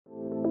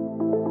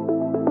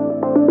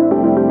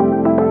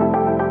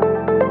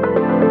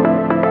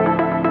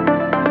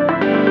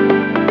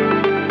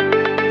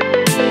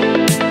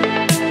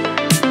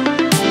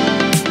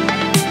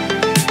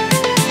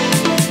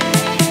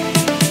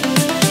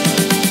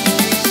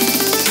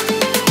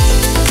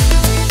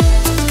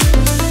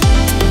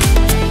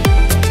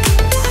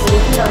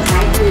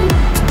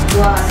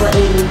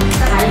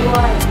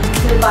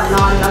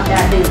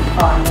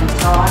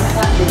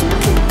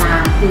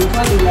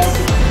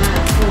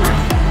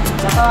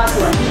ก็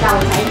ส่วนที่เรา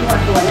ใช้นวด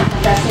ตัวเนี่ย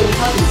จะซึมเ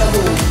ข้าถึงกระ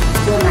ดูก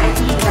ส่วนไหน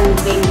ที่มัน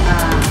เป็น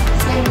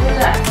เส้นเลื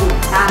อดอุด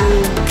ตัน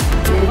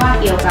หรือว่า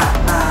เกี่ยวกับ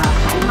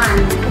ไขมัน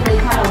พวกนี้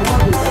ถ้าเรานวด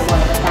อยู่บ่อ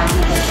ยๆประจำ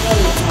มันจะช่วย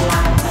ละล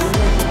ายไปเ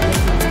รื่อย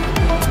ๆ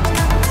เ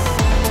รา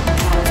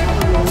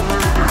ก็รู้ว่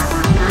าอา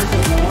บน้ำเสร็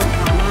จแล้ว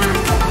ทาหน้า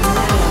เราท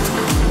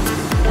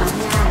ำ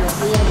หน้าเรา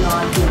เรียบร้อ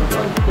ยผิว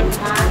ต้นเป็น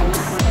ผ้าอะไรเ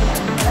งี้ย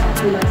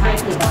คือเราใช้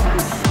ผลิตภัณ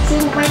ฑ์ซึ่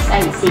งไม่ใส่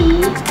สี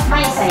ไม่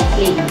ใส่ก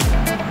ลิ่น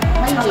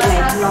ไม่มีอะไร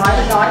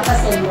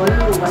100%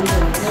ล้วนๆเล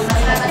ยไม่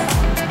ใช่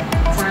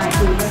ใช่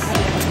คือไม่ใช่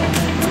ผส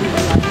มเล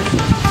ย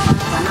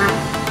100%สามารถ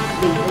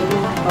ดื่มได้ด้ว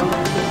ยบำรุ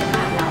งสุขภ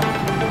าพเรา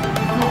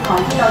คือของ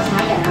ที่เราใช้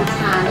อย่างน้ำช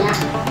าเนี่ย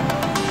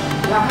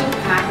เราให้ลู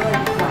กค้าด้วย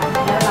ดีกว่า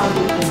แล้วเรา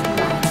ดื่มเองทุก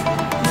วัน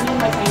ที่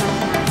ไม่ใช้น้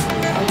ำชา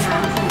ใช้น้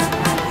ำสมุนไ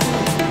พรซึ่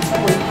งส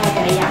มุนไพรแ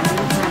ต่ละอย่างใน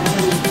น้ำชามัน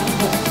มีทั้ง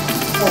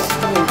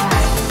6สมุนไพร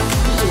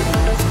ที่อยู่ใน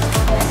น้ำชา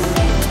เพื่อดูแล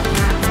สุขภ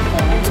าพแต่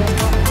ในเรื่อง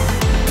ของ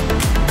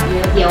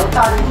เดี๋ยวต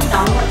อนที่น้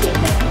องมาเจ็บ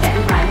เนี่ยจะอ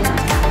ธิบายให้หน่อย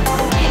ค่ะ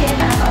โอเค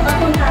ค่ะขอบ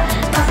คุณค่ะ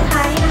ตอนสุดท้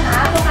ายนี้นะคะ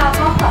พวกเรา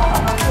ก็ขอ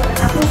บคุณนะ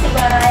คะคุณศิว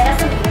าลัยและ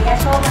สมิวิยา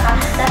โชคนะคะ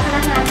และพนั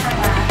กงานทาง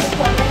ร้านทุก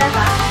คนด้วยนะค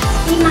ะ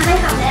ที่มาให้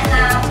คำแนะน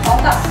ำพร้อม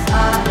กับ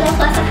เรื่องเ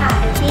ปิดสถาน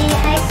ที่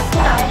ให้พว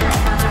กเราได้ถ่าย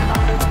ทำค่ะขอบ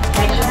คุณค่ะ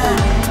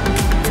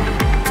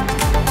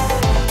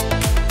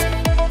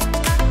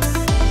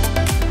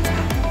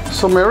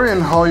So Marion,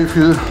 how you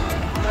feel?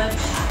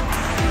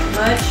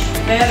 Much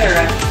better.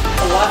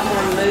 A lot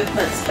more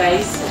movement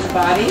space in the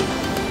body.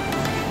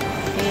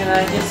 And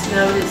I just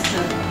noticed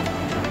that,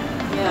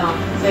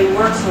 they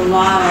work a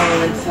lot on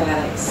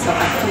lymphatics, so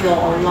I feel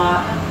a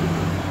lot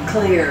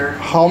clearer.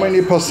 How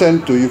many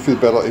percent do you feel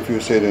better if you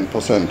say it in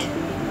percent?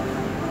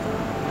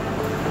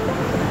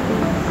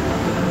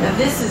 Now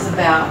this is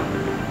about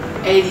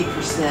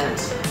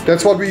 80%.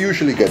 That's what we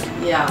usually get.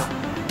 Yeah.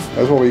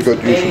 That's what we got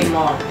usually. 80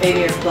 more,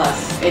 80 or plus,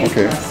 80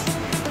 Okay. plus.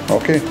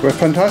 Okay, well,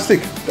 fantastic.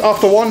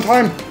 After one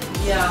time.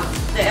 Yeah,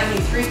 I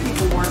mean 3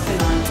 people working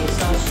on me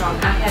so strong.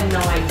 I had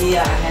no idea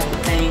I had the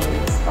pain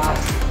in the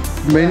spots.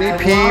 Many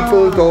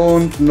people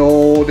don't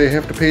know they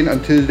have the pain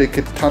until they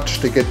get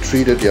touched, they get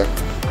treated, yeah.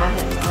 I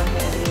had not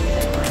had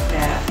anything like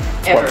that,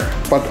 ever.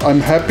 But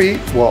I'm happy,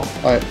 well,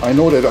 I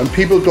know that, and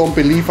people don't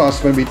believe us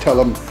when we tell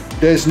them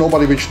there's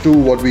nobody which do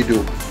what we do.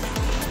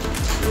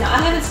 No, I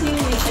haven't seen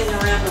anything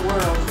around the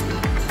world.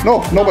 No,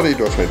 nobody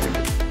does anything.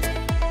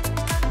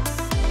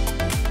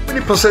 How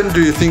many percent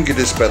do you think it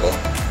is better?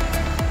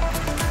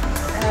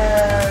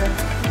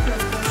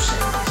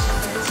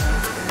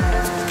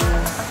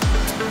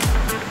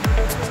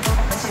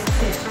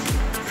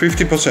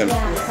 50%.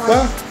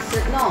 Yeah,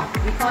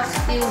 because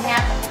still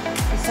have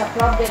it's a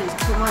problem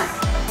too much.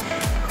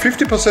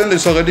 50%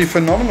 is already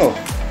phenomenal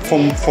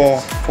from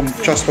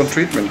just one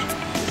treatment.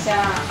 It's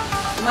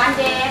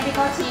Monday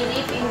because he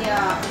live in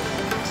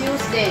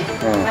Tuesday.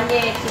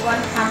 Monday he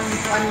want come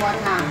one more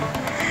time.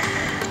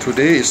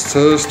 Today is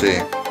Thursday.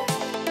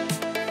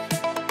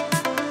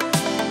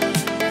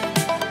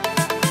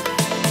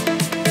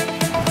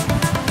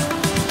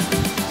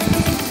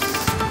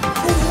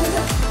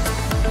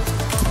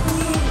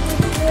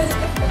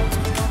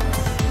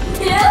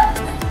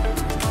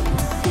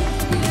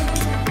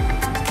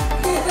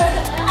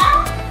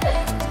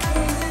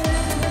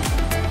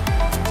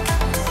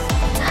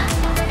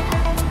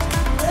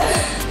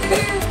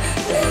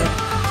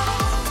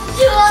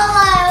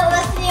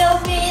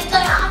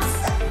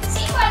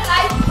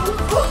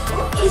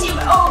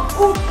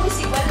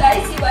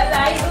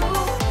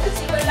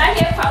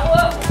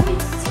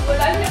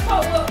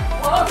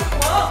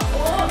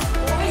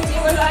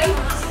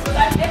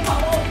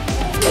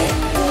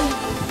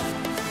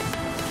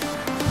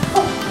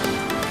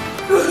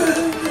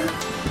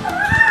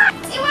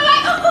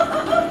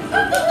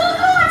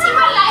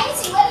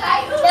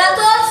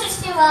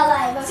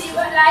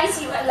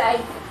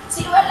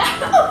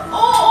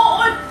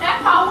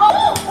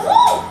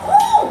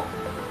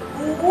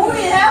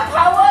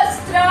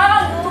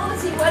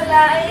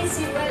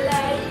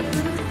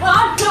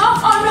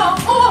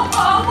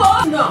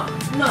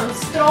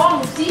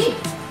 Strong, see?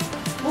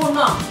 Oh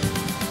no!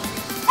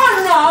 Oh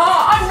no!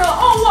 Oh no!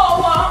 Oh wow!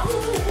 Wow!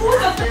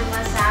 After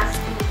massage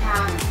 2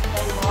 times,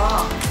 then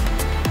walk.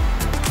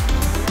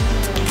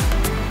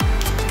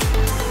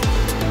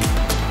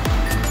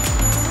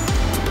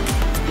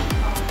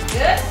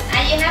 Good.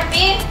 Are you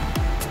happy?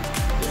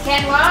 You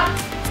can walk?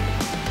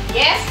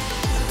 Yes?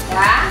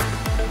 Yeah.